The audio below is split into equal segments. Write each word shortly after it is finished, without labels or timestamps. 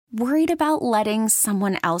Worried about letting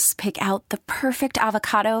someone else pick out the perfect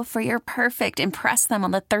avocado for your perfect impress them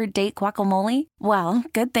on the third date guacamole? Well,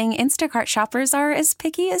 good thing Instacart shoppers are as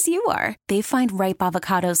picky as you are. They find ripe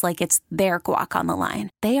avocados like it's their guac on the line.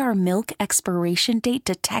 They are milk expiration date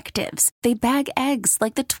detectives. They bag eggs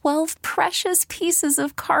like the 12 precious pieces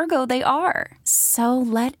of cargo they are. So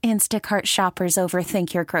let Instacart shoppers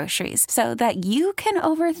overthink your groceries so that you can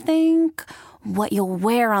overthink what you'll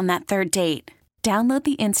wear on that third date. Download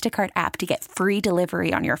the Instacart app to get free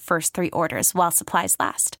delivery on your first 3 orders while supplies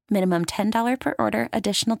last. Minimum $10 per order.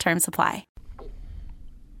 Additional terms apply. All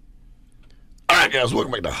right, guys,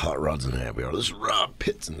 welcome back to Hot Rods and Happy Hour. This is Rob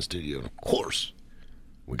Pitts in the studio. And, of course,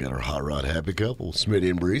 we got our Hot Rod Happy couple, Smitty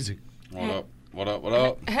and Breezy. What up? What up? What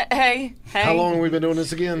up? Hey. How long have we been doing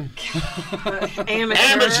this again?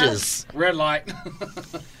 Amateurs. Red light.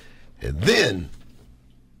 And then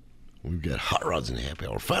we've got Hot Rods and Happy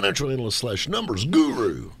Hour, financial analyst / numbers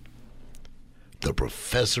guru, the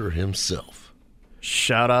professor himself.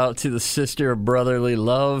 Shout out to the Sister of Brotherly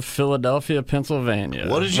Love, Philadelphia, Pennsylvania.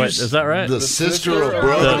 What did you Wait, is that right? The Sister of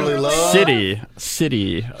Brotherly Love?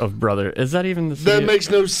 City of Brother. Is that even the city? That makes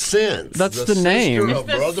no sense. That's the name. Sister of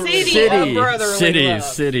Brotherly City Love. of Brotherly Love.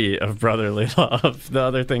 City of Brotherly Love. The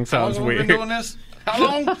other thing sounds How long weird. have we been doing this? How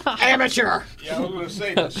long? Amateur. Yeah, I was going to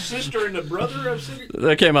say the sister and the brother of city.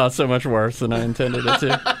 That came out so much worse than I intended it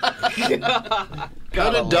to.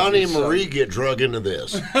 How did Donnie and Marie get drug into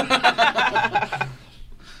this? I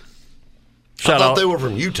thought they were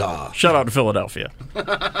from Utah. Shout out to Philadelphia.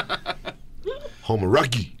 Home of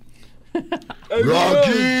Rocky.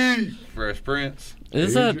 Rocky! Fresh Prince.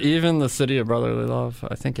 Is that even the City of Brotherly Love?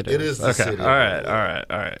 I think it is. It is the okay. City of All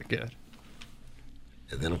right. Good.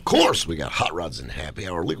 And then, of course, we got Hot Rods and Happy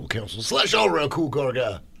Hour legal counsel / all-around cool car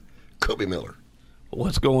guy, Kobe Miller.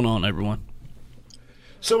 What's going on, everyone?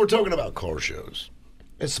 So we're talking about car shows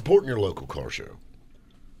and supporting your local car show.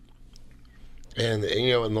 And,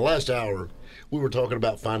 in the last hour, we were talking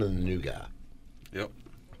about finding the new guy. Yep.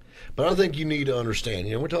 But I think you need to understand,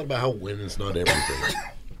 we're talking about how winning's not everything.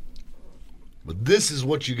 But this is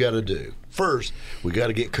what you got to do. First, we got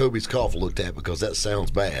to get Kobe's cough looked at because that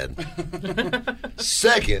sounds bad.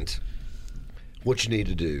 Second, what you need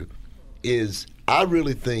to do is, I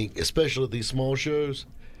really think, especially at these small shows,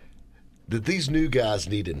 that these new guys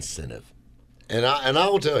need incentive. And I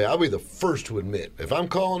will tell you, I'll be the first to admit, if I'm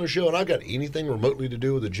calling a show and I got anything remotely to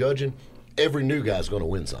do with the judging, every new guy's going to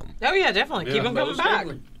win something. Oh, yeah, definitely. Keep them coming back.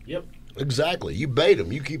 Yep. Exactly. You bait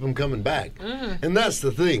them. You keep them coming back. And that's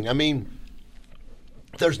the thing. I mean,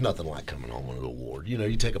 there's nothing like coming home with an award.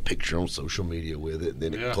 You take a picture on social media with it, and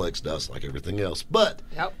then it collects dust like everything else. But,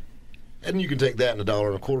 and you can take that and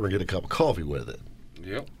 $1.25 and get a cup of coffee with it.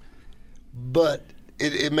 Yep. But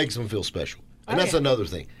it makes them feel special. And that's another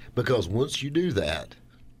thing. Because once you do that,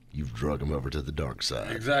 you've drug them over to the dark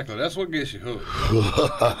side. Exactly. That's what gets you hooked.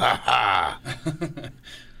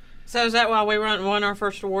 So is that why we won our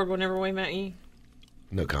first award whenever we met you?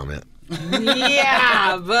 No comment.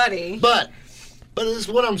 Yeah, buddy. But it's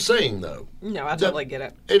what I'm saying, though. No, I totally get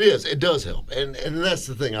it. It is. It does help. And that's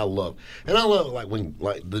the thing I love. And I love it when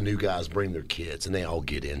the new guys bring their kids and they all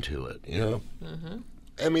get into it, Mm-hmm.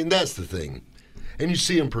 I mean, that's the thing. And you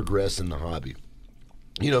see them progress in the hobby.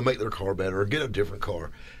 Make their car better or get a different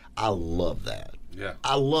car. I love that. Yeah.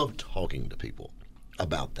 I love talking to people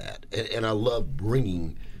about that. And I love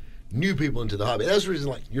bringing new people into the hobby. That's the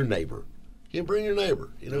reason, like, your neighbor. Bring your neighbor.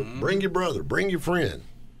 Bring your brother. Bring your friend.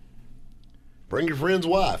 Bring your friend's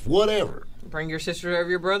wife. Whatever. Bring your sister or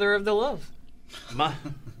your brother of the love.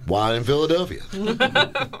 Why in Philadelphia?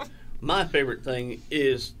 My favorite thing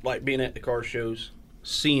is, like, being at the car shows,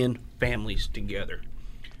 seeing families together.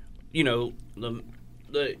 Either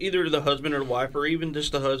the husband or the wife, or even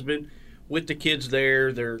just the husband, with the kids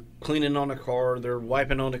there. They're cleaning on the car. They're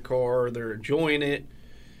wiping on the car. They're enjoying it.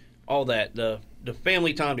 All that. The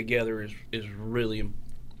family time together is really,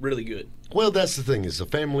 really good. Well, that's the thing. It's a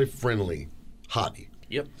family-friendly hobby.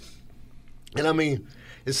 Yep. And, I mean,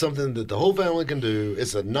 it's something that the whole family can do.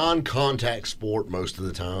 It's a non-contact sport most of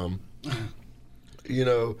the time.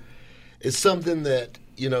 It's something that,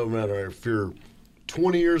 no matter if you're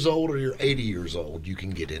 20 years old or you're 80 years old, you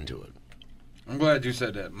can get into it. I'm glad you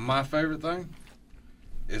said that. My favorite thing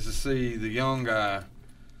is to see the young guy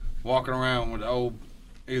walking around with the old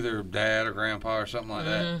either dad or grandpa or something like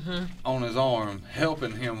that on his arm,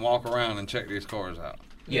 helping him walk around and check these cars out.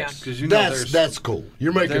 Yes. Because that's cool.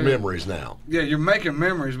 You're making memories now. Yeah, you're making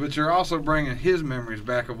memories, but you're also bringing his memories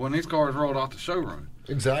back of when these cars rolled off the showroom.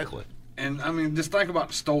 Exactly. And, I mean, just think about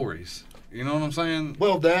the stories. You know what I'm saying?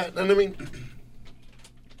 Well,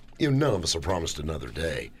 none of us are promised another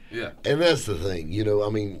day. Yeah. And that's the thing, you know, I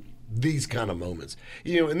mean, these kind of moments.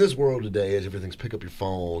 You know, in this world today, as everything's pick up your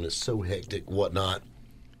phone, it's so hectic, whatnot.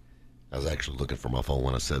 I was actually looking for my phone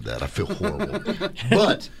when I said that. I feel horrible.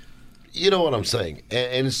 But, you know what I'm saying.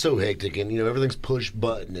 And it's so hectic, and, you know, everything's push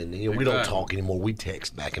button, and, you know, we don't talk anymore. We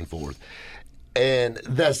text back and forth. And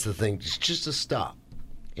that's the thing, just to stop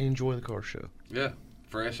and enjoy the car show. Yeah.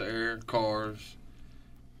 Fresh air, cars,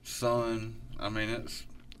 sun. I mean, it's...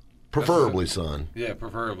 Preferably sun. Yeah,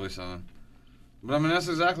 preferably sun. But, I mean, that's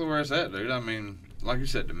exactly where it's at, dude. I mean, like you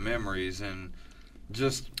said, the memories and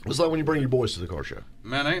just... It's like when you bring your boys to the car show.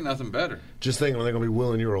 Man, ain't nothing better. Just think when they're going to be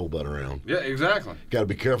wheeling your old butt around. Yeah, exactly. Got to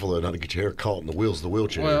be careful, though, not to get your hair caught in the wheels of the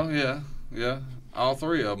wheelchair. Well, yeah. All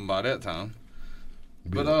three of them by that time.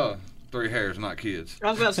 But, 3 hairs, not kids.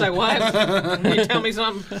 I was about to say, what? Can you tell me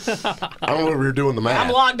something? I don't know if you're doing the math.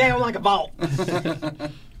 I'm locked down like a vault.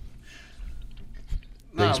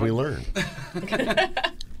 Things we learn.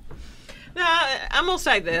 No, I'm going to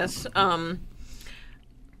say this.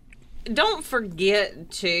 Don't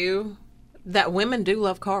forget, too, that women do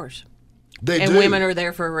love cars. They and do. women are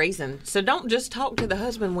there for a reason. So don't just talk to the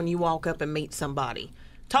husband when you walk up and meet somebody.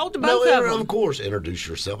 Talk to both of them. Of course, introduce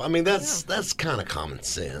yourself. I mean, that's kind of common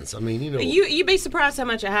sense. I mean, you know. You'd be surprised how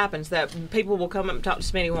much it happens that people will come up and talk to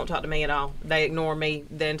Smitty, won't talk to me at all. They ignore me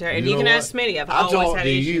the entire. And you can ask Smitty. I've always had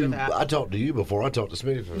an issue with that. I talked to you before. I talked to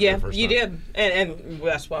Smitty for the first time. Yeah, you did, and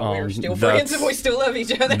that's why we're still friends and we still love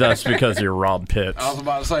each other. That's because you're Rob Pitts. I was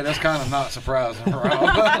about to say, that's kind of not surprising,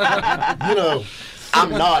 Rob. You know,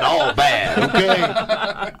 I'm not all bad,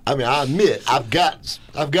 okay? I mean, I admit I've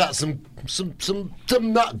got some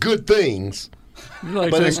not good things,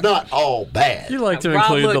 but it's not all bad. You like to Rob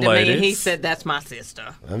include looked the at ladies. me and he said, "That's my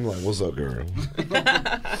sister." I'm like, "What's up, girl?"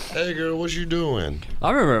 Hey, girl, what you doing?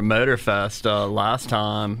 I remember at Motorfest last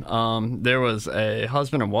time, there was a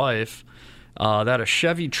husband and wife that had a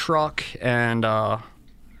Chevy truck and I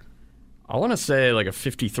want to say like a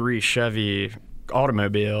 53 Chevy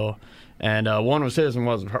automobile. And one was his and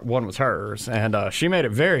one was hers. And she made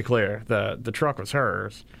it very clear that the truck was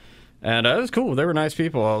hers. And it was cool. They were nice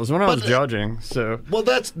people. It was when I was judging. So well,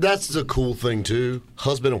 that's the cool thing too.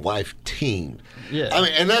 Husband and wife team. Yeah. I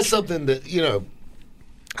mean, and that's something that, you know,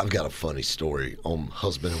 I've got a funny story on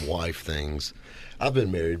husband and wife things. I've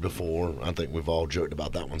been married before. I think we've all joked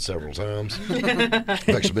about that one several times. I've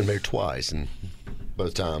actually been married twice, and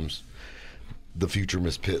both times the future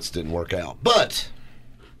Miss Pitts didn't work out. But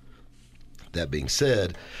that being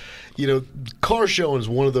said, you know, car showing is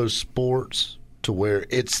one of those sports to where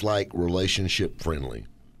it's like relationship friendly.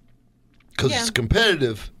 Because it's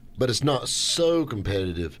competitive, but it's not so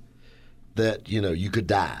competitive that, you know, you could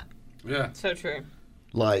die. Yeah. So true.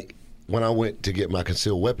 Like when I went to get my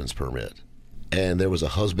concealed weapons permit, and there was a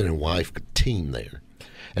husband and wife team there,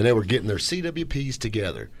 and they were getting their CWPs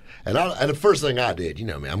together. And the first thing I did, you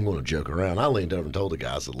know me, I'm going to joke around. I leaned over and told the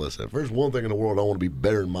guy, I said, "Listen, if there's one thing in the world I want to be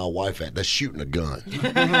better than my wife at, that's shooting a gun."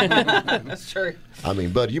 That's true. I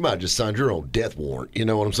mean, bud, you might just signed your own death warrant. You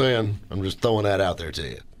know what I'm saying? I'm just throwing that out there to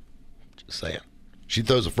you. Just saying. She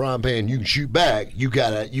throws a frying pan, you can shoot back. You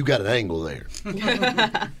got an angle there.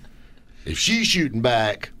 If she's shooting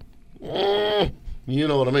back, you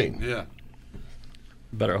know what I mean? Yeah.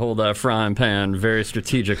 better hold that frying pan very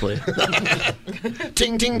strategically.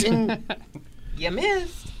 Ting, ting, ting. You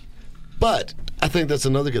missed. But I think that's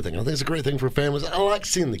another good thing. I think it's a great thing for families. I like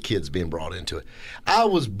seeing the kids being brought into it. I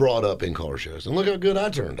was brought up in car shows, and look how good I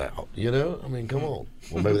turned out. You know? I mean, come on.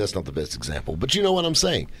 Well, maybe that's not the best example, but you know what I'm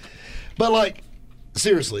saying. But, like,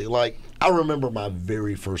 seriously, like, I remember my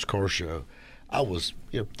very first car show. I was,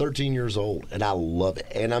 13 years old, and I love it.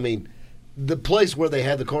 And, I mean, the place where they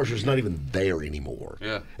had the car show is not even there anymore.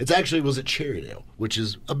 Yeah. It actually was at Cherrydale, which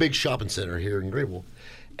is a big shopping center here in Greenville.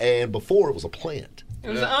 And before, it was a plant. It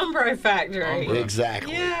was an Umbro factory.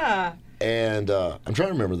 Exactly. Yeah. And I'm trying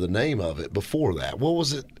to remember the name of it before that. What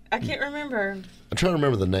was it? I can't remember. I'm trying to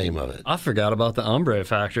remember the name of it. I forgot about the Umbro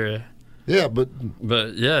factory. Yeah, but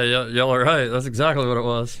yeah, y'all are right. That's exactly what it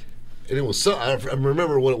was. and it was. I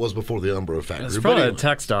remember what it was before the Umbro factory. It's probably but a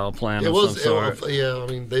textile plant it of was. some sort. Yeah, I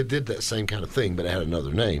mean they did that same kind of thing, but it had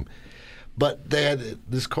another name. But they had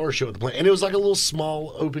this car show at the plant, and it was like a little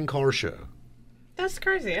small open car show. That's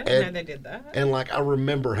crazy. I didn't know they did that. And like I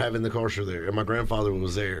remember having the car show there, and my grandfather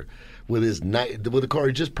was there with with the car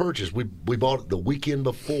he just purchased. We bought it the weekend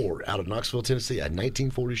before out of Knoxville, Tennessee, a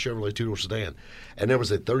 1940 Chevrolet two-door sedan, and there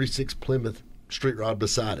was a 36 Plymouth Street Rod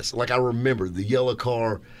beside us. Like I remember the yellow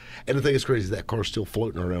car, and the thing that's crazy is that car's still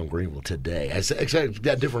floating around Greenville today. It's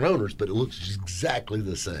got different owners, but it looks exactly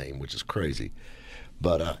the same, which is crazy.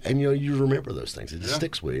 But and you remember those things. It just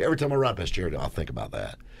sticks with you. Every time I ride past Cherrydale, I think about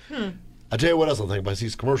that. I tell you what else I think about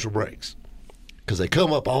these commercial breaks. Because they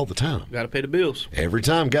come up all the time. Got to pay the bills. Every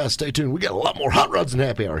time, guys, stay tuned. We got a lot more Hot Rods and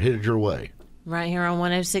Happy Hour headed your way. Right here on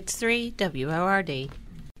 106.3 WORD.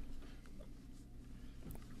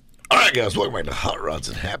 All right, guys, welcome back to Hot Rods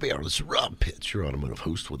and Happy Hour. This is Rob Pitts, your automotive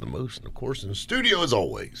host with the most. And, of course, in the studio, as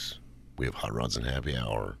always, we have Hot Rods and Happy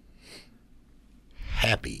Hour.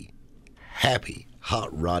 Happy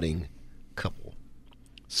hot rodding couple.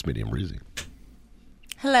 Smitty and Breezy.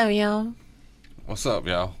 Hello, y'all. What's up,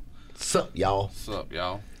 y'all? What's up, y'all? What's up,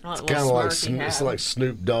 y'all? It's kind of like it's like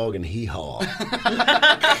Snoop Dogg and Hee Haw.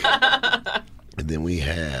 And then we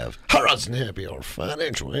have Hot Rods and Happy Hour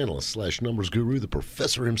financial analyst / numbers guru, the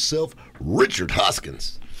professor himself, Richard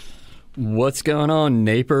Hoskins. What's going on,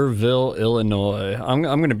 Naperville, Illinois? I'm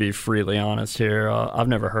going to be freely honest here. I've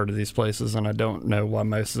never heard of these places, and I don't know why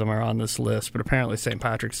most of them are on this list, but apparently St.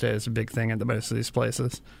 Patrick's Day is a big thing at most of these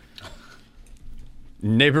places.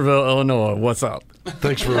 Naperville, Illinois, what's up?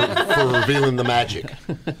 Thanks for revealing the magic.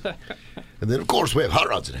 And then, of course, we have Hot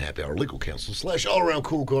Rods and Happy Hour legal counsel / all-around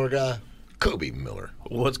cool car guy, Kobe Miller,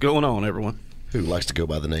 What's going on, everyone? who likes to go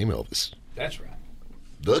by the name Elvis. That's right.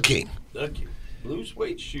 The King. Thank you. Blue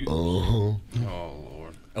suede shoes. Oh,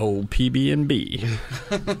 Lord. Old PB&B.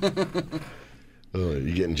 You're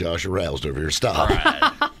getting Josh aroused over here. Stop.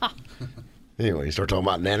 Anyway, you start talking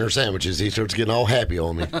about nanner sandwiches, he starts getting all happy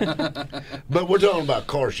on me. But we're talking about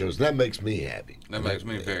car shows, and that makes me happy. That makes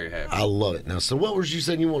me very happy. I love it. Now, so what was you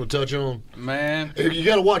saying you want to touch on? Man. You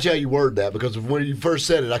got to watch how you word that, because when you first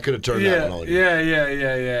said it, I could have turned that one on you.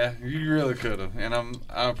 Yeah. You really could have, and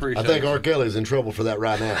I appreciate it. I think R. Kelly's in trouble for that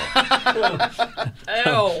right now.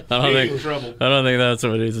 Oh. I don't think that's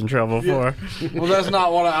what he's in trouble for. Well, that's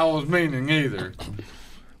not what I was meaning either.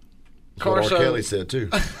 That's what R. Kelly said,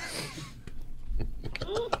 too.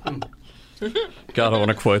 God, I want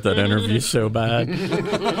to quote that interview so bad.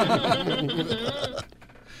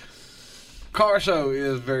 Car show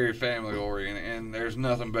is very family oriented, and there's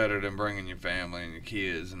nothing better than bringing your family and your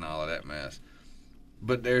kids and all of that mess.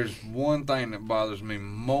 But there's one thing that bothers me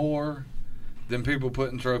more than people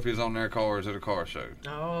putting trophies on their cars at a car show.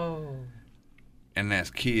 Oh. And that's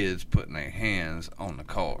kids putting their hands on the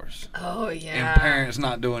cars. Oh, yeah. And parents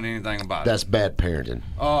not doing anything about That's it. bad parenting.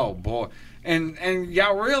 Oh, boy. And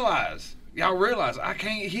y'all realize I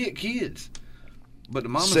can't hit kids. But the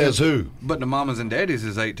mamas Says who? But the mamas and daddies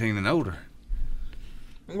is 18 and older.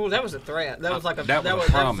 Well, that was a threat. That was like a That was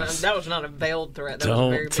a promise. That was not a veiled threat. That was a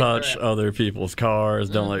very Don't big touch threat. other people's cars.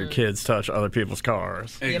 Don't let your kids touch other people's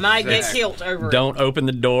cars. You might get Exactly. killed over it. Don't open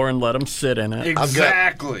the door and let them sit in it.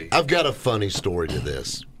 Exactly. I've got a funny story to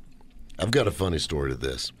this. I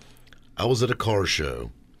was at a car show,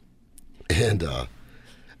 and I'm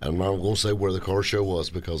not going to say where the car show was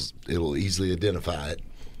because it'll easily identify it.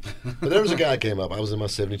 But there was a guy came up. I was in my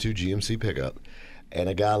 72 GMC pickup, and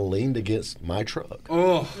a guy leaned against my truck.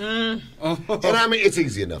 Oh. And I mean, it's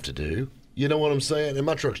easy enough to do. You know what I'm saying? And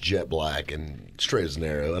my truck's jet black and straight as an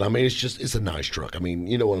arrow. And I mean, it's a nice truck. I mean,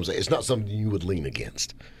 you know what I'm saying? It's not something you would lean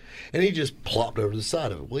against. And he just plopped over to the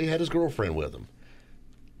side of it. Well, he had his girlfriend with him.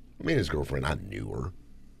 I mean, his girlfriend, I knew her.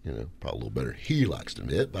 You know, probably a little better than he likes to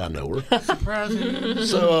admit, but I know her. Surprising.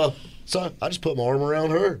 So I just put my arm around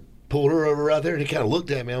her, pulled her over right there, and he kind of looked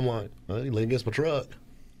at me. I'm like, well, you lean against my truck.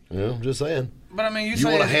 You know, I'm just saying. But I mean, You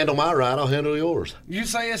want to handle my ride, I'll handle yours. You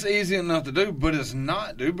say it's easy enough to do, but it's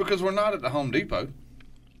not, dude, because we're not at the Home Depot.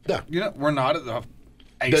 No. You know, we're not at the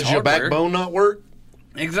Ace Does your Hardware. backbone not work?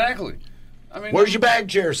 Exactly. I mean, Where's your bag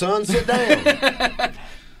chair, son? Sit down.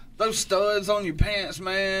 those studs on your pants,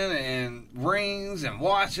 man, and rings and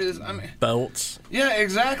watches. I mean, Belts. yeah,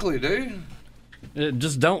 exactly, dude.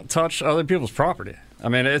 Just don't touch other people's property. I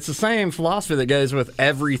mean, it's the same philosophy that goes with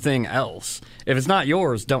everything else. If it's not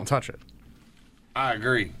yours, don't touch it. I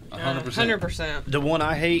agree, 100%. 100%. The one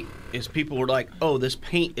I hate is people are like, "Oh, this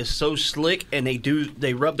paint is so slick," and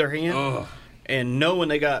they rub their hand, Ugh. and knowing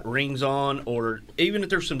they got rings on, or even if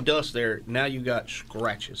there's some dust there, now you got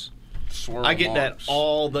scratches. Swirl I get that marks.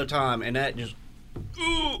 all the time, and that just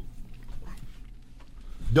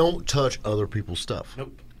Don't touch other people's stuff.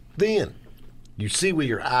 Nope. Then, you see with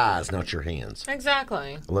your eyes, not your hands,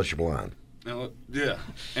 Exactly. unless you're blind. Now, yeah,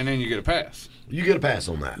 and then you get a pass. You get a pass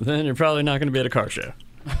on that. Then you're probably not going to be at a car show.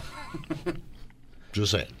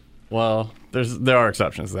 Just saying. Well, there are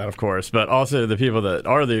exceptions to that, of course, but also the people that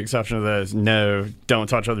are the exception to those, no, don't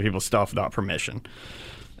touch other people's stuff without permission.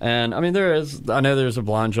 And I mean, I know there's a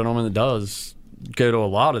blind gentleman that does go to a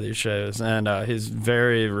lot of these shows, and he's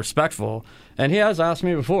very respectful. And he has asked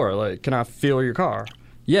me before, like, can I feel your car?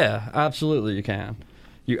 Yeah, absolutely you can.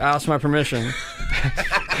 You asked my permission.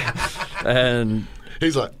 And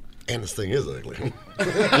He's like, And this thing is ugly.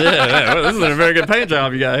 Yeah, well, this isn't a very good paint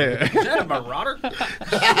job you got here. Is that a marauder?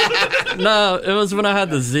 No, it was when I had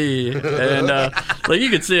the Z, and like you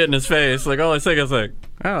could see it in his face. Like all I think is like,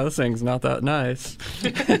 oh, this thing's not that nice.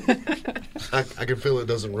 I can feel it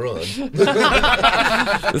doesn't run.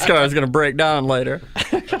 This car is gonna break down later.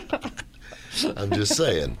 I'm just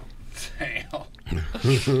saying. Damn.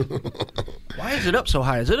 Why is it up so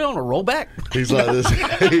high? Is it on a rollback? He's like this.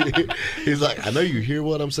 He's like, I know you hear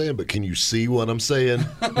what I'm saying, but can you see what I'm saying?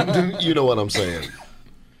 You know what I'm saying.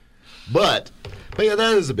 But yeah,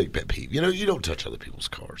 that is a big pet peeve. You know, you don't touch other people's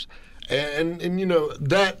cars, and you know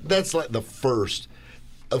that's like the first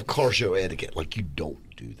of car show etiquette. Like you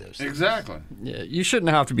don't do those things. Exactly. Yeah, you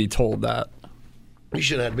shouldn't have to be told that. You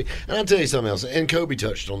shouldn't have to be. And I'll tell you something else. And Kobe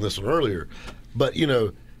touched on this one earlier, but you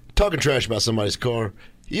know, talking trash about somebody's car.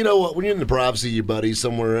 You know what? When you're in the privacy of your buddies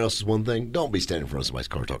somewhere else is one thing. Don't be standing in front of somebody's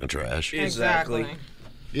car talking trash. Exactly.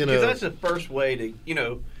 You Because know, that's the first way to, you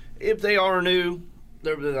know, if they are new,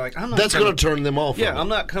 they're like, I'm not. that's going to turn them off. Yeah, from I'm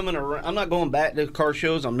not coming around. I'm not going back to car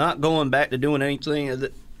shows. I'm not going back to doing anything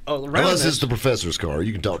around Unless this. it's the professor's car,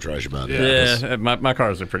 you can talk trash about it. Yeah, my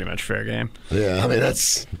cars are pretty much fair game. Yeah, I mean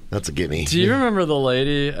that's a gimme. Do you remember the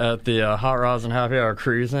lady at the Hot Rods and Happy Hour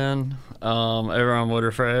cruise-in over on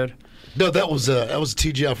Woodruff? No, that was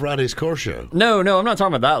TGI Friday's car show. No, I'm not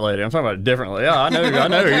talking about that lady. I'm talking about it differently. Yeah, I know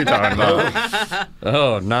who you're talking about.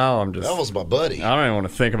 Oh, now I'm just. That was my buddy. I don't even want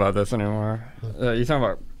to think about this anymore. You talking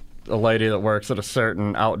about a lady that works at a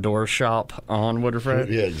certain outdoor shop on Woodruff Road?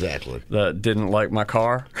 Yeah, exactly. That didn't like my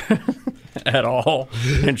car at all,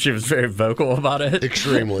 and she was very vocal about it.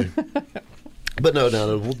 Extremely. But no,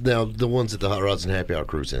 the ones at the Hot Rods and Happy Hour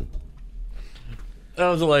cruise in. That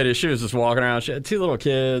was a lady. She was just walking around. She had 2 little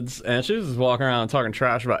kids, and she was just walking around talking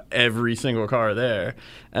trash about every single car there.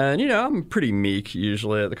 And, you know, I'm pretty meek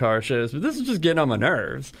usually at the car shows, but this is just getting on my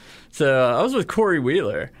nerves. So I was with Corey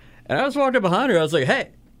Wheeler, and I was walking behind her. I was like,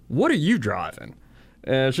 hey, what are you driving?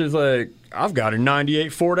 And she's like, I've got a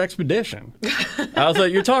 98 Ford Expedition. I was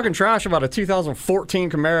like, you're talking trash about a 2014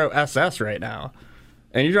 Camaro SS right now,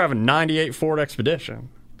 and you're driving a 98 Ford Expedition.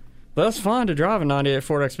 That's fine to drive a 98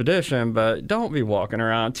 Ford Expedition, but don't be walking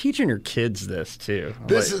around teaching your kids this too.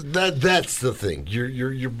 That's the thing.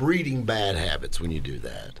 You're breeding bad habits when you do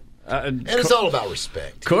that. And it's all about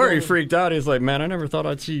respect. Corey freaked out. He's like, man, I never thought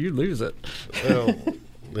I'd see you lose it. Well,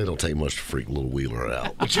 it don't take much to freak little Wheeler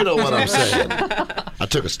out. But you know what I'm saying. I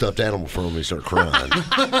took a stuffed animal from him and he started crying.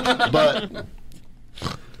 But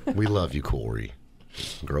we love you, Corey.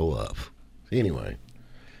 Grow up. Anyway,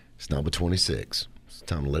 it's number 26.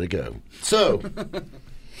 Time to let it go. So, kind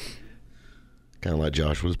of like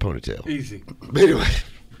Josh with his ponytail. Easy. But anyway,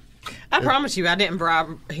 I promise you, I didn't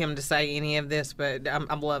bribe him to say any of this, but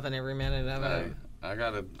I'm loving every minute of it. Hey, I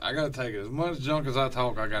gotta take it. As much junk as I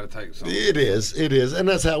talk, I gotta take some. it is, and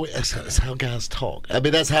that's how guys talk. I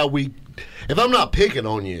mean, that's how we. If I'm not picking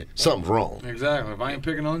on you, something's wrong. Exactly. If I ain't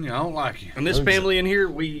picking on you, I don't like you. And this family in here,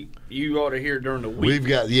 you ought to hear during the week.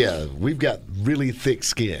 We've got really thick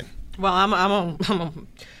skin. Well, I'm gonna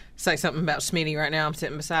say something about Smitty right now. I'm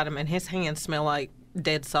sitting beside him, and his hands smell like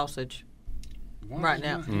dead sausage right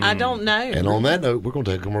now. I don't know. And on that note, we're going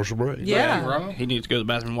to take a commercial break. Yeah. He needs to go to the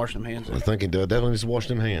bathroom and wash them hands. I think he definitely needs to wash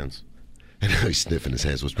them hands. And now he's sniffing his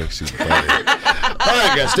hands, which makes it funny. All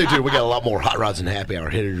right, guys, stay tuned. We got a lot more Hot Rods and Happy Hour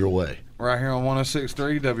headed your way. Right here on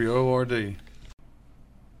 106.3 WORD.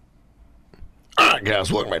 All right,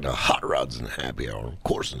 guys, welcome back to Hot Rods and Happy Hour. Of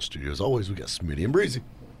course, in the studio, as always, we got Smitty and Breezy.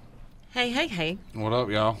 Hey. What up,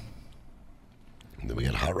 y'all? And then we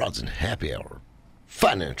got Hot Rods and Happy Hour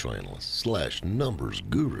financial analyst / numbers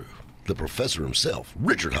guru, the professor himself,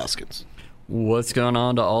 Richard Hoskins. What's going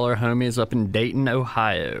on to all our homies up in Dayton,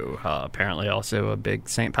 Ohio? Apparently also a big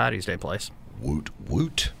St. Patty's Day place. Woot,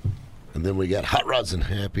 woot. And then we got Hot Rods and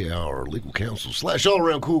Happy Hour legal counsel /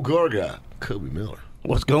 all-around cool car guy, Kobe Miller.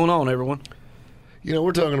 What's going on, everyone? You know,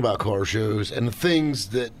 we're talking about car shows and the things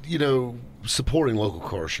that, you know, supporting local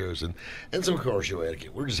car shows and some car show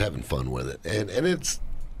etiquette. We're just having fun with it. And it's,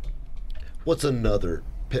 what's another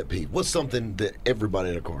pet peeve? What's something that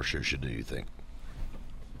everybody at a car show should do, you think?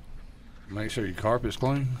 Make sure your carpet's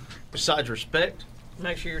clean. Besides respect,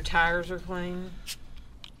 Make sure your tires are clean.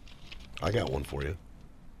 I got one for you.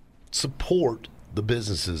 Support the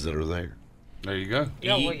businesses that are there. There you go.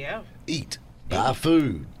 Yeah, well, yeah. Eat. Buy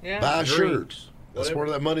food. Yeah. Buy Drinks. shirts. That's where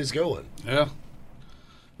that money's going. Yeah.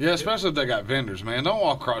 Yeah, especially if they got vendors, man. Don't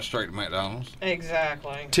walk across straight to McDonald's.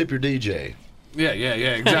 Exactly. Tip your DJ. Yeah,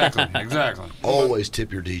 exactly, exactly. Always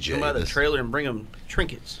tip your DJ. come out of the trailer and bring them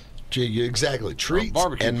trinkets. Gee, exactly. Treats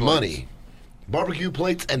barbecue and plates. money. Barbecue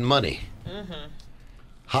plates and money. Mm-hmm.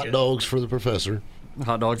 Hot dogs for the professor.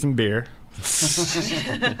 Hot dogs and beer.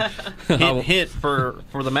 Hint for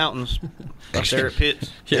the mountains up there at Pitts.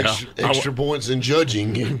 Yeah, Extra points in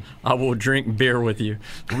judging. I will drink beer with you.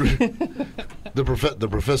 The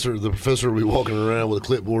professor will be walking around with a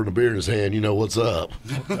clipboard and a beer in his hand. You know what's up.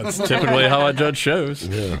 That's typically how I judge shows.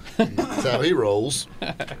 Yeah, that's how he rolls.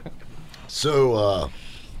 So,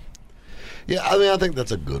 yeah, I mean, I think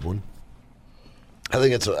that's a good one. I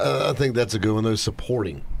think that's a good one. Those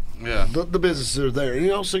supporting. Yeah. The businesses are there. And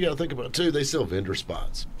you also got to think about, too, they sell vendor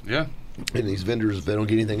spots. Yeah. And these vendors, if they don't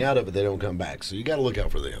get anything out of it, they don't come back. So you got to look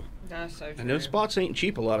out for them. That's so true. And those spots ain't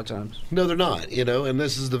cheap a lot of times. No, they're not, and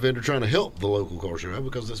this is the vendor trying to help the local car show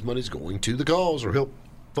because this money's going to the cause or help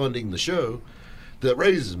funding the show that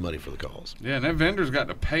raises money for the cause. Yeah, and that vendor's got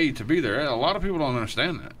to pay to be there. A lot of people don't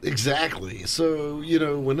understand that. Exactly. So,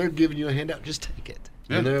 when they're giving you a handout, just take it.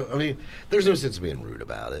 Yeah. I mean, there's no sense of being rude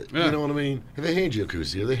about it. Yeah. You know what I mean? If they hand you a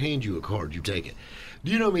koozie or they hand you a card, you take it.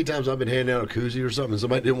 Do you know how many times I've been handing out a koozie or something and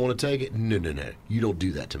somebody didn't want to take it? No. You don't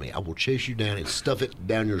do that to me. I will chase you down and stuff it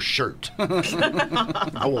down your shirt.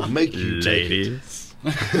 I will make you take it. Ladies.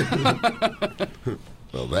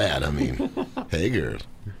 Well, that, I mean, hey, girl.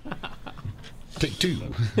 Take two.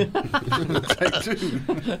 Take two.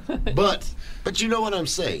 But you know what I'm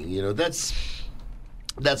saying?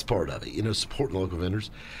 That's part of it, supporting local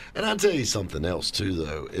vendors. And I'll tell you something else, too,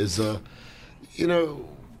 though, is,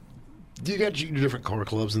 you got your different car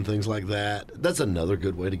clubs and things like that. That's another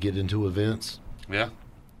good way to get into events. Yeah.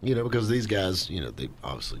 Because these guys, they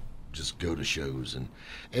obviously just go to shows and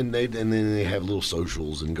then they have little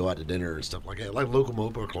socials and go out to dinner and stuff like that. Like local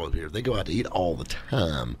Mopar club here, they go out to eat all the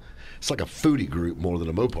time. It's like a foodie group more than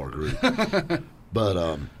a Mopar group. But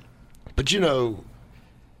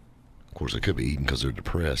of course, they could be eating because they're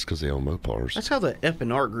depressed because they own Mopars. That's how the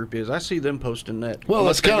F&R group is. I see them posting that. Well,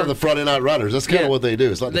 that's kind of the Friday Night Riders. That's kind of what they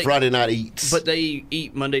do. It's like the Friday Night Eats. But they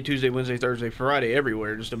eat Monday, Tuesday, Wednesday, Thursday, Friday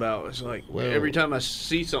everywhere just about. It's like every time I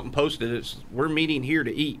see something posted, it's we're meeting here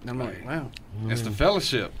to eat. And I'm like, wow. It's the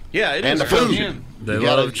fellowship. Yeah, it and is. the food. They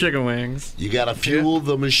love chicken wings. You got to fuel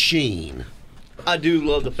the machine. I do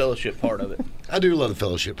love the fellowship part of it. I do love the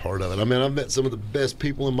fellowship part of it. I mean, I've met some of the best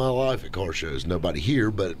people in my life at car shows. Nobody here,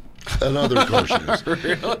 but at other car shows.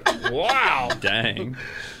 Really? Wow. Dang.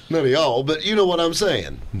 None of y'all, but you know what I'm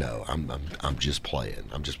saying. No, I'm just playing.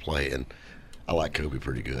 I'm just playing. I like Kobe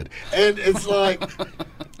pretty good. And it's like...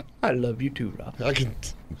 I love you too, Rob. I can...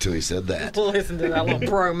 Until he said that. Listen to that little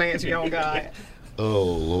bromance y'all got. Oh,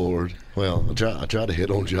 Lord. Well, I tried to hit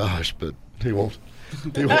on Josh, but he won't...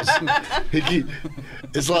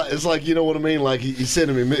 It's like you know what I mean. Like he's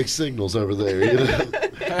sending me mixed signals over there.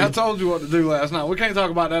 Hey, I told you what to do last night. We can't talk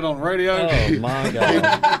about that on the radio. Oh, my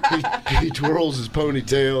God. He twirls his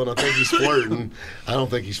ponytail, and I think he's flirting. I don't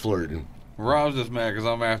think he's flirting. Rob's just mad because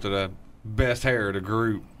I'm after the best hair of the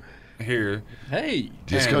group here. Hey.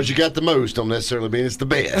 Just because you got the most don't necessarily mean it's the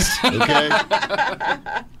best. Okay.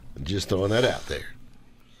 Just throwing that out there.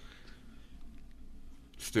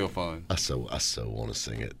 Still fun. I so want to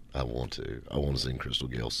sing it. I want to sing Crystal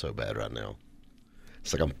Gale so bad right now.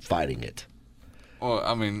 It's like I'm fighting it. Well,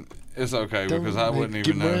 I mean, it's okay because I wouldn't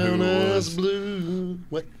even know who it was. Blue.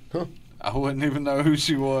 What? Huh? I wouldn't even know who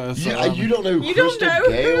she was. So Yeah, you don't know who Crystal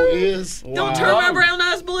Gale is? Don't turn my brown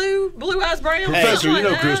eyes blue, blue eyes brown. Professor, you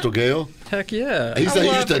know that. Crystal Gale. Heck yeah. He said he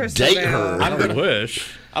love used to Crystal date Gale. her. I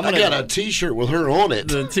wish. I got a T-shirt with her on it.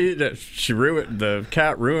 The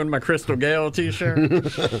cat ruined my Crystal Gale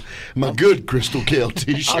T-shirt. My good Crystal Gale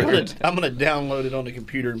T-shirt. I'm gonna download it on the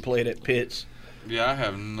computer and play it at Pitts. Yeah, I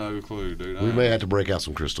have no clue, dude. We may have to break out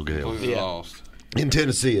some Crystal Gale. Completely lost. In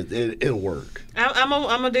Tennessee, it'll work. I'm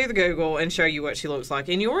gonna do the Google and show you what she looks like,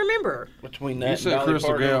 and you'll remember. Between that You and said Dolly Crystal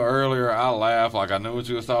Parton. Gale earlier. I laughed like I knew what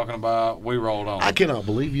you was talking about. We rolled on. I cannot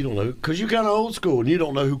believe you don't know, because you're kind of old school and you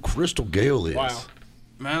don't know who Crystal Gale is. Wow.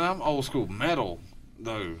 Man, I'm old school metal,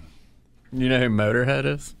 though. You know who Motorhead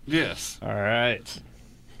is? Yes. All right.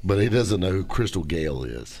 But he doesn't know who Crystal Gale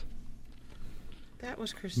is. That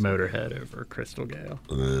was Crystal. Motorhead over Crystal Gale.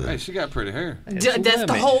 Hey, she got pretty hair. That's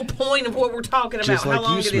the whole point of what we're talking about. Just How like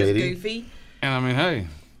long you, it is, Smitty. Goofy. And I mean, hey,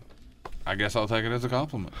 I guess I'll take it as a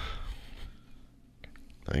compliment.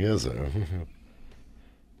 I guess so.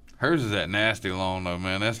 Hers is that nasty long, though,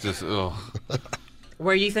 man. That's just, ugh.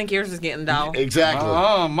 Where you think yours is getting, doll? Exactly.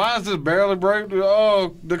 Mine's just barely break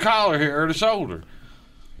the collar here or the shoulder.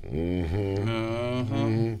 Mm-hmm.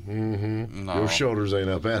 No. Your shoulders ain't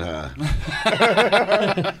up that high.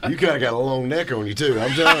 You kind of got a long neck on you, too.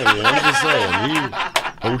 I'm telling you. I'm just saying. You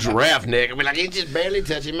old giraffe neck. I mean, like, it's just barely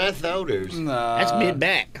touching my shoulders. Nah. That's mid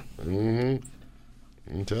back. Mm-hmm.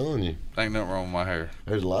 I'm telling you. Ain't nothing wrong with my hair.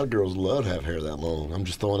 There's a lot of girls who love to have hair that long. I'm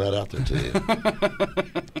just throwing that out there to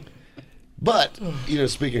you. But,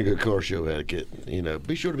 speaking of good car show etiquette,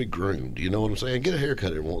 be sure to be groomed. You know what I'm saying? Get a haircut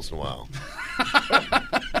every once in a while.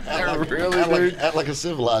 Act like a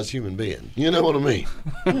civilized human being. You know what I mean?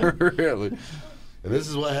 Really? And this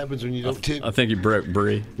is what happens when you don't tip. I think you broke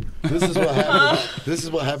Bree. This is what happens. This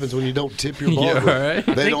is what happens when you don't tip your barber. Yeah, right?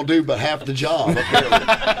 They don't do but half the job.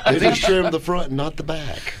 Apparently, they just trim the front and not the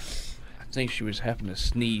back. I think she was having to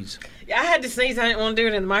sneeze. Yeah, I had to sneeze. I didn't want to do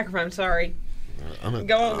it in the microphone. Sorry.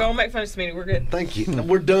 Go on, make fun of Smitty. We're good. Thank you.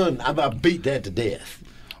 We're done. I beat that to death.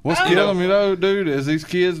 What's killing me though, dude, is these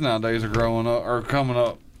kids nowadays are growing up or coming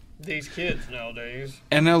up, These kids nowadays.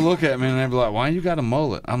 and they'll look at me and they'll be like, "Why you got a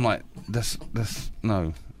mullet?" I'm like, "That's not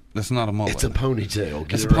a mullet. It's a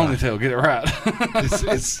ponytail. It's a ponytail. Get it right."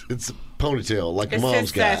 It's a ponytail like It's your mom's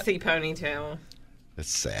his got. sassy ponytail. It's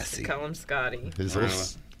sassy. Call him Scotty.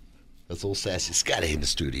 That's old sassy Scotty in the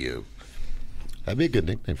studio. That'd be a good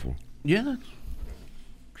nickname for him. Yeah.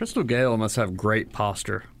 Crystal Gale must have great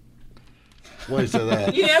posture. Why do you say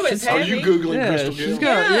that? It's Are heavy. you Googling Yeah, Crystal she's Gale?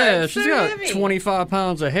 got it's she's so got heavy. 25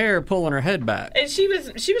 pounds of hair pulling her head back. And she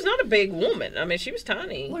was not a big woman. I mean, she was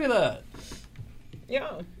tiny. Look at that.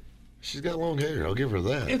 Yeah. She's got long hair. I'll give her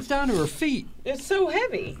that. It's down to her feet. It's so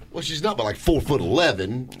heavy. Well, she's not but like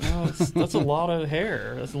 4'11". Oh, that's a lot of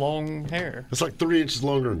hair. That's long hair. It's like 3 inches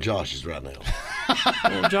longer than Josh's right now.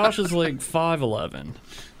 Well, Josh is like 5'11".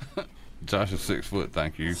 Josh is 6 foot.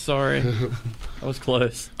 Thank you. Sorry, I was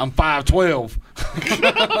close. I'm 5'12".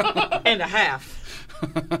 And a half.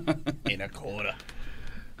 In a quarter.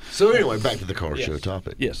 So anyway, back to the car show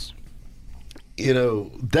topic. Yes.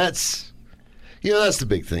 That's the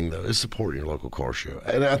big thing though, is supporting your local car show.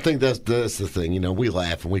 And I think that's the thing. We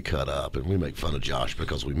laugh and we cut up and we make fun of Josh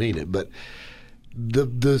because we mean it. But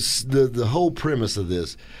the whole premise of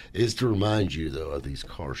this is to remind you though of these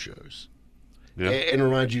car shows. Yeah. And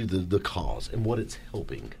remind you the cause and what it's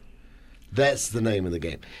helping. That's the name of the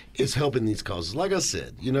game. It's helping these causes. Like I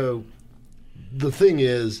said, the thing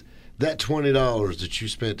is that $20 that you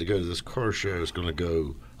spent to go to this car show is going to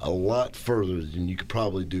go a lot further than you could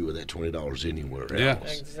probably do with that $20 anywhere Yeah.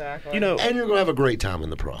 else. Exactly. And you're going to have a great time in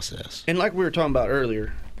the process. And like we were talking about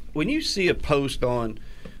earlier, when you see a post on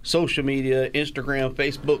social media, Instagram,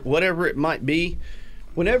 Facebook, whatever it might be,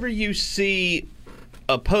 whenever you see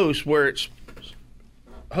a post where it's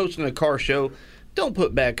hosting a car show, don't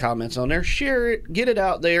put bad comments on there. Share it, get it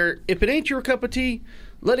out there. If it ain't your cup of tea,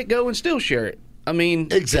 let it go and still share it. I mean,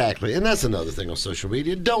 Exactly. And that's another thing on social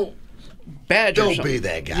media. Don't badger be something.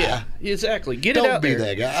 that guy. Yeah, exactly. Get it Don't out be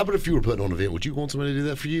there. that guy. But if you were putting on an event, would you want somebody to do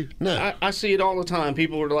that for you? No. I see it all the time.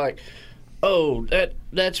 People are like, "Oh,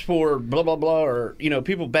 that's for blah blah blah," or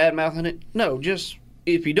people bad mouthing it. No, just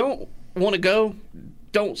if you don't want to go,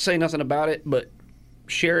 don't say nothing about it, but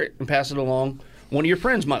share it and pass it along. One of your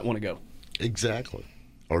friends might want to go. Exactly.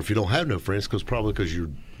 Or if you don't have no friends, probably because you're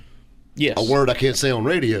Yes. a word I can't say on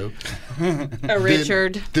radio,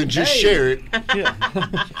 Richard. then just share it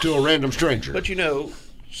to a random stranger. But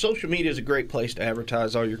social media is a great place to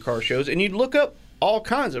advertise all your car shows, and you look up all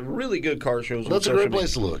kinds of really good car shows. That's on a social great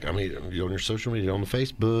place to look. I mean, you're on your social media, on the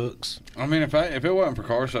Facebooks. I mean, if it wasn't for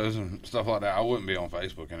car shows and stuff like that, I wouldn't be on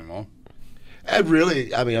Facebook anymore. I'll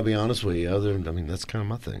be honest with you. That's kind of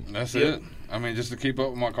my thing. That's it. I mean, just to keep up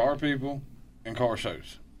with my car people and car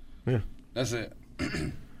shows. Yeah. That's it.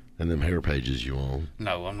 And them hair pages you own.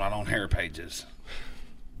 No, I'm not on hair pages.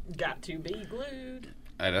 Got to be glued.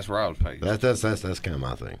 Hey, that's Rob's page. That's kind of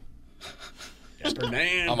my thing.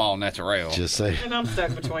 I'm all natural. Just say, And I'm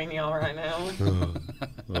stuck between y'all right now.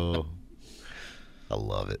 oh, I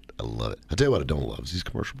love it. I love it. I tell you what I don't love is these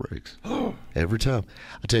commercial breaks. Every time.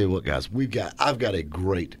 I tell you what, guys, I've got a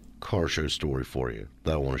great car show story for you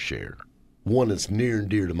that I want to share. One that's near and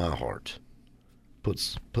dear to my heart.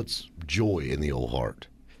 Puts joy in the old heart.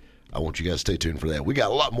 I want you guys to stay tuned for that. We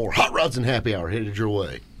got a lot more Hot Rods and Happy Hour headed your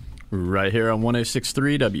way. Right here on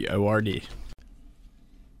 106.3 WORD.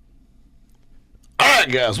 All right,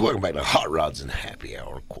 guys, welcome back to Hot Rods and Happy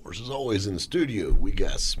Hour. Of course, as always in the studio, we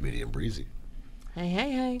got Smitty and Breezy.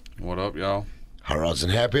 Hey. What up, y'all? Hot Rods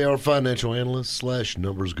and Happy Hour financial analyst /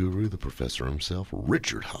 numbers guru, the professor himself,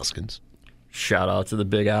 Richard Hoskins. Shout out to the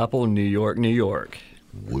Big Apple, New York, New York.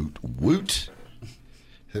 Woot, woot.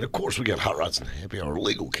 And, of course, we got Hot Rods and Happy Hour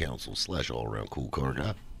legal counsel / all-around cool car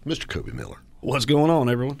guy, Mr. Kobe Miller. What's going on,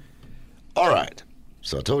 everyone? All right.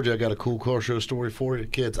 So I told you I got a cool car show story for you,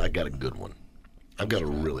 kids. I got a good one. I've got a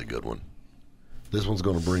really good one. This one's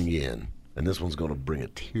going to bring you in, and this one's going to bring a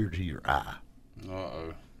tear to your eye.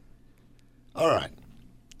 Uh-oh. All right.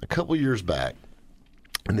 A couple years back,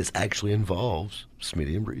 And this actually involves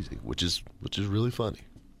Smitty and Breezy, which is really funny.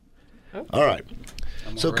 All right.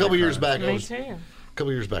 So a couple years back, I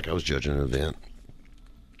was judging an event,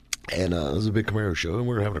 and it was a big Camaro show, and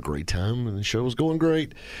we were having a great time, and the show was going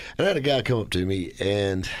great. And I had a guy come up to me,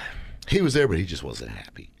 and he was there, but he just wasn't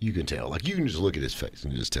happy. You can tell. Like, you can just look at his face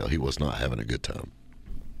and just tell he was not having a good time.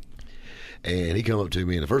 And he come up to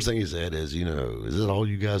me, and the first thing he said is, is that all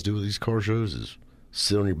you guys do with these car shows is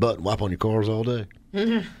sit on your butt and wipe on your cars all day?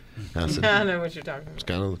 I said, I know what you're talking about. It's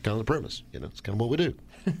kind of the premise. It's kind of what we do.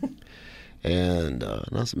 And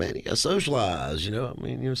I said, man, you got to socialize, so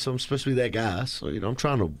I'm supposed to be that guy. So, I'm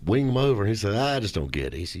trying to wing him over. And he said, I just don't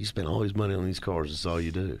get it. He said, you spend all this money on these cars. That's all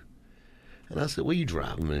you do. And I said, well, you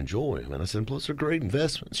drive them and enjoy them. And I said, plus they're great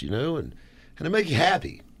investments, and they make you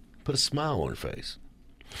happy. Put a smile on your face.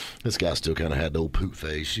 This guy still kind of had the old poop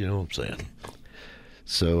face, you know what I'm saying?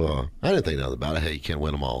 So I didn't think nothing about it. Hey, you can't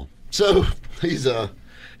win them all. So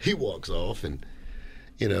he walks off, and,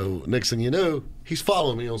 next thing you know, he's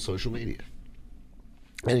following me on social media.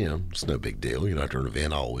 And, it's no big deal. After an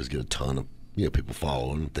event, I always get a ton of, people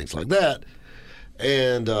following and things like that.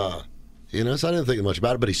 And, so I didn't think much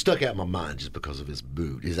about it, but he stuck out in my mind just because of his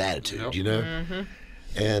mood, his attitude, Mm-hmm.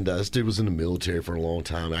 And this dude was in the military for a long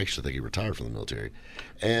time. I actually think he retired from the military.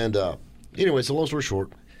 And anyway, so long story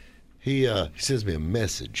short, he sends me a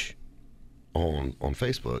message on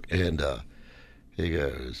Facebook, and he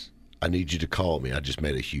goes, I need you to call me. I just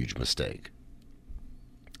made a huge mistake.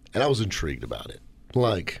 And I was intrigued about it.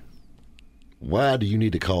 Like, why do you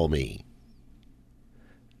need to call me?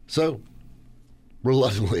 So,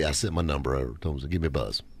 reluctantly, I sent my number over. Told him, give me a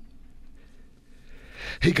buzz.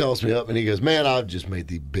 He calls me up, and he goes, man, I've just made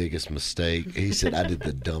the biggest mistake. He said, I did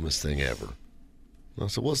the dumbest thing ever. I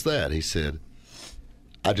said, what's that? He said,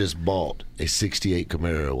 I just bought a 68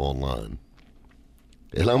 Camaro online.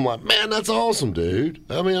 And I'm like, man, that's awesome, dude.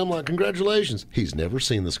 I'm like, congratulations. He's never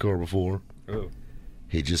seen this car before. Oh.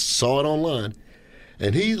 He just saw it online.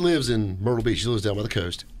 And he lives in Myrtle Beach. He lives down by the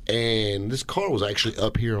coast. And this car was actually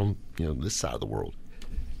up here on, this side of the world.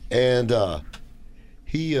 And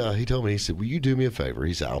he told me, he said, will you do me a favor?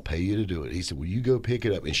 He said, I'll pay you to do it. He said, will you go pick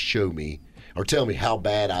it up and show me or tell me how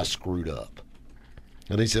bad I screwed up?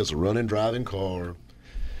 And he said, it's a running, driving car.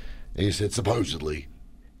 And he said, supposedly.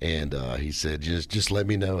 And he said, just let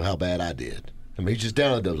me know how bad I did. He's just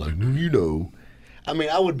down at the like,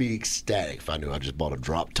 I would be ecstatic if I knew I just bought a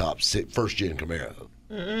drop-top first-gen Camaro.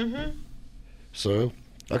 Mm-hmm. So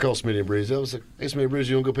I called Smitty and Breezy. I was like, hey, Smitty and Breezy,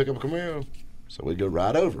 you want to go pick up a Camaro? So we'd go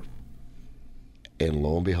right over. And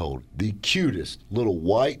lo and behold, the cutest little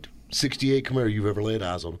white 68 Camaro you've ever laid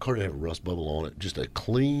eyes on. The car didn't have a rust bubble on it. Just a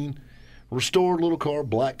clean, restored little car,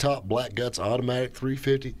 black top, black guts, automatic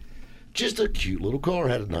 350. Just a cute little car.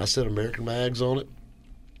 Had a nice set of American mags on it.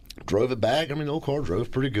 Drove it back. The old car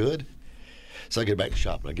drove pretty good. So I get back to the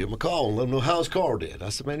shop, and I give him a call and let him know how his car did. I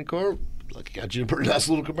said, man, your car, got you a pretty nice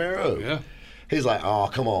little Camaro. Yeah. He's like, oh,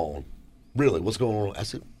 come on. Really, what's going on? I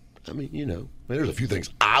said, there's a few things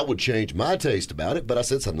I would change my taste about it, but I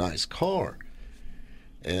said, it's a nice car.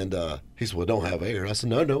 And he said, well, it don't have air. I said,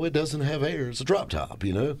 no, it doesn't have air. It's a drop top,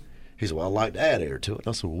 He said, well, I'd like to add air to it. And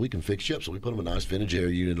I said, well, we can fix you up. So we put him a nice vintage air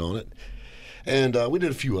unit on it. And we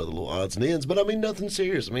did a few other little odds and ends, but nothing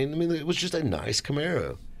serious. It was just a nice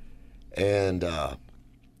Camaro. And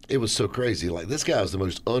it was so crazy. Like, this guy was the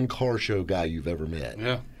most un-car show guy you've ever met.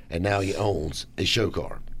 Yeah. And now he owns a show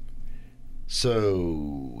car.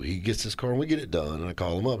 So he gets this car, and we get it done. And I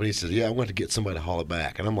call him up, and he says, yeah, I want to get somebody to haul it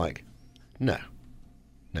back. And I'm like, no.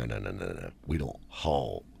 We don't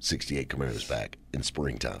haul 68 Camaros back in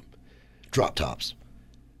springtime. Drop tops.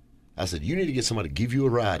 I said, you need to get somebody to give you a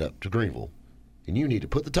ride up to Greenville, and you need to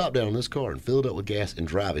put the top down on this car and fill it up with gas and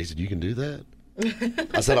drive it. He said, you can do that?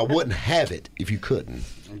 I said, I wouldn't have it if you couldn't.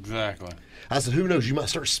 Exactly. I said, who knows? You might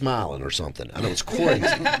start smiling or something. I know it's crazy.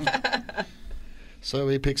 So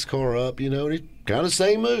he picks the car up, and he's kind of the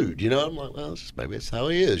same mood. I'm like, well, maybe that's how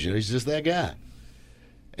he is. He's just that guy.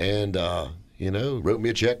 And, wrote me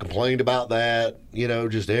a check, complained about that,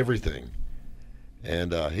 just everything.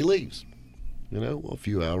 And he leaves. A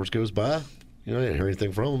few hours goes by. I didn't hear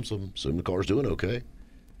anything from him, so I assume the car's doing okay.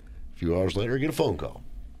 A few hours later, I get a phone call.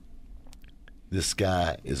 This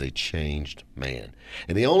guy is a changed man.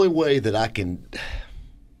 And the only way that I can,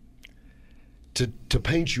 to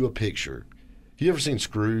paint you a picture, you ever seen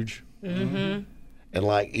Scrooge? Mm-hmm. And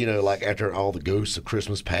like after all the ghosts of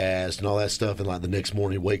Christmas past and all that stuff, and like the next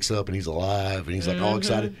morning he wakes up and he's alive and he's like all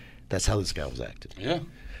excited. That's how this guy was acting. Yeah.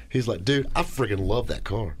 He's like, dude, I freaking love that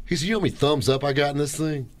car. He said, you know how many thumbs up I got in this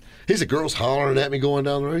thing? He said, girls hollering at me going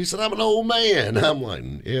down the road. He said, I'm an old man. I'm like,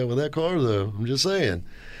 yeah, with that car though, I'm just saying.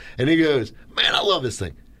 And he goes, man, I love this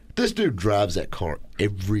thing. This dude drives that car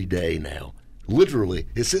every day now. Literally,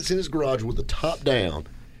 it sits in his garage with the top down.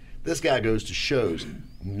 This guy goes to shows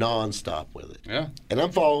nonstop with it. Yeah. And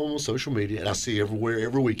I'm following him on social media, and I see everywhere,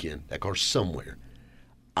 every weekend, that car's somewhere.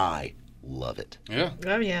 I love it. Yeah.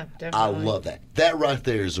 Oh yeah, I definitely. love that. That right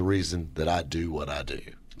there is the reason that I do what I do.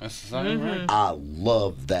 That's the same, right? I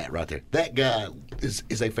love that right there. That guy is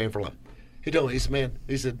a fan for life. He told me, he said, man,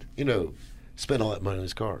 he said, spend all that money on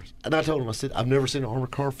these cars. And I told him, I said, I've never seen an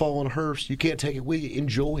armored car fall on a hearse. You can't take it with you.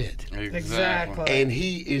 Enjoy it. Exactly. And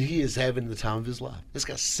he is having the time of his life. This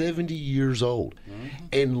guy's 70 years old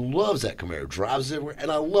and loves that Camaro, drives it everywhere,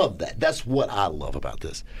 and I love that. That's what I love about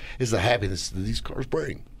this, is the happiness that these cars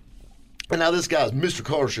bring. And now this guy's Mr.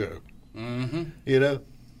 Car Show. Mm-hmm.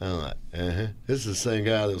 I'm like, This is the same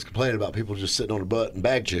guy that was complaining about people just sitting on a butt in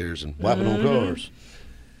bag chairs and wiping on cars.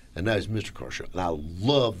 And now he's Mr. Car Show. And I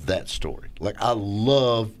love that story. Like, I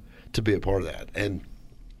love to be a part of that. And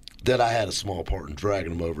that I had a small part in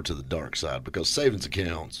dragging them over to the dark side, because savings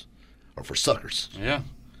accounts are for suckers. Yeah.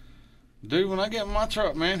 Dude, when I get in my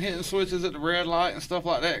truck, man, hitting switches at the red light and stuff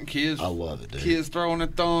like that, and kids, I love it, dude. Kids throwing their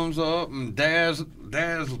thumbs up, and dads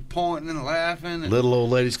pointing and laughing. And Little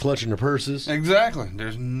old ladies clutching their purses. Exactly.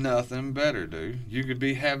 There's nothing better, dude. You could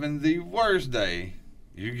be having the worst day.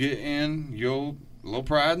 You get in your little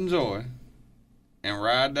pride and joy and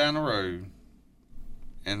ride down the road,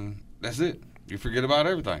 and that's it. You forget about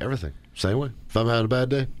everything. Everything. Same way. If I'm having a bad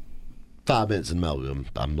day, 5 minutes in Malibu,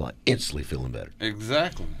 I'm like instantly feeling better.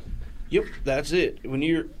 Exactly. Yep, that's it. When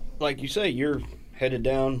you're, like you say, you're headed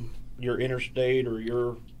down your interstate or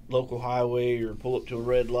your local highway, or pull up to a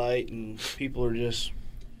red light and people are just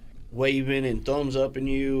waving and thumbs upping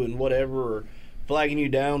you and whatever, or flagging you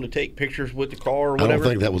down to take pictures with the car or whatever. I don't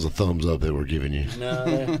think that was a thumbs up they were giving you.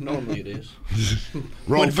 No, normally it is.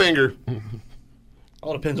 Wrong finger.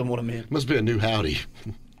 All depends on what I'm in. Must be a new howdy.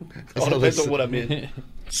 All depends on what I'm in.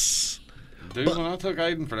 Dude, when I took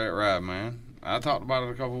Aiden for that ride, man, I talked about it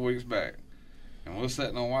a couple of weeks back. And we were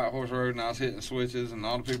sitting on White Horse Road, and I was hitting switches, and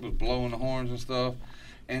all the people was blowing the horns and stuff.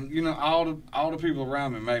 And, all the people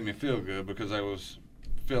around me made me feel good because they was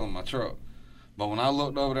filling my truck. But when I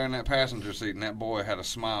looked over there in that passenger seat, and that boy had a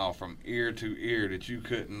smile from ear to ear that you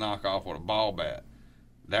couldn't knock off with a ball bat,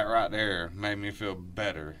 that right there made me feel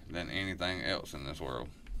better than anything else in this world.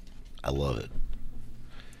 I love it.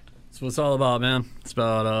 That's what it's all about, man. It's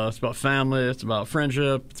about family. It's about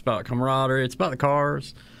friendship. It's about camaraderie. It's about the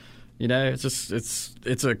cars.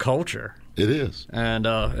 It's a culture. It is. And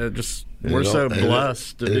we're so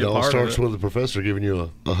blessed to be a part of it. It all starts with the professor giving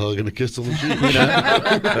you a hug and a kiss on the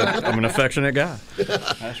cheek. I'm an affectionate guy.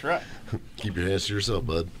 That's right. Keep your hands to yourself,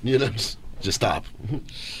 bud. Just stop.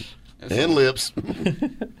 And lips.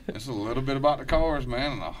 It's a little bit about the cars,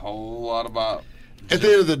 man, and a whole lot about... At the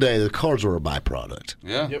end of the day, the cars are a byproduct.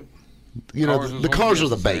 Yeah. Yep. The cars are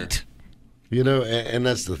the bait. And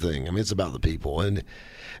that's the thing. I mean, it's about the people. And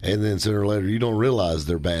then sooner or later, you don't realize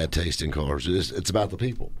they're bad taste in cars. It's about the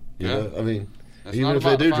people. You know? I mean, even if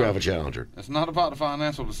they do drive a Challenger. It's not about the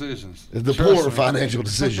financial decisions. The poor financial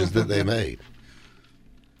decisions that they made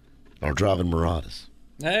are driving Muratas.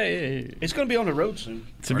 Hey. It's going to be on the road soon.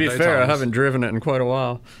 To be fair, I haven't driven it in quite a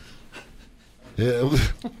while. Yeah.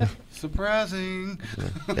 Surprising.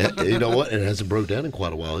 You know what? It hasn't broke down in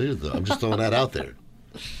quite a while either, though. I'm just throwing that out there.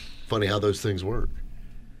 Funny how those things work.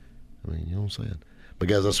 I mean, you know what I'm saying? But,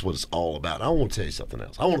 guys, that's what it's all about. I want to tell you something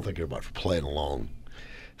else. I want to thank everybody for playing along.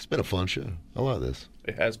 It's been a fun show. I like this.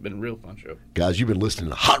 It has been a real fun show. Guys, you've been listening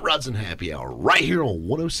to Hot Rods and Happy Hour right here on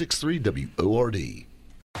 106.3 WORD.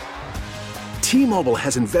 T-Mobile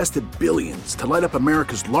has invested billions to light up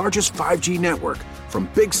America's largest 5G network, from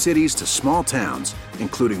big cities to small towns,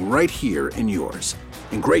 including right here in yours.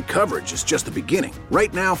 And great coverage is just the beginning.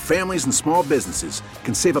 Right now, families and small businesses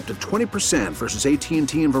can save up to 20% versus AT&T and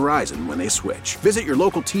Verizon when they switch. Visit your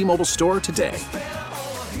local T-Mobile store today.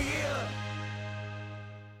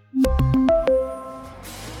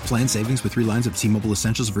 Plan savings with 3 lines of T-Mobile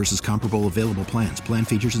Essentials versus comparable available plans. Plan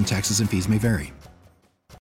features and taxes and fees may vary.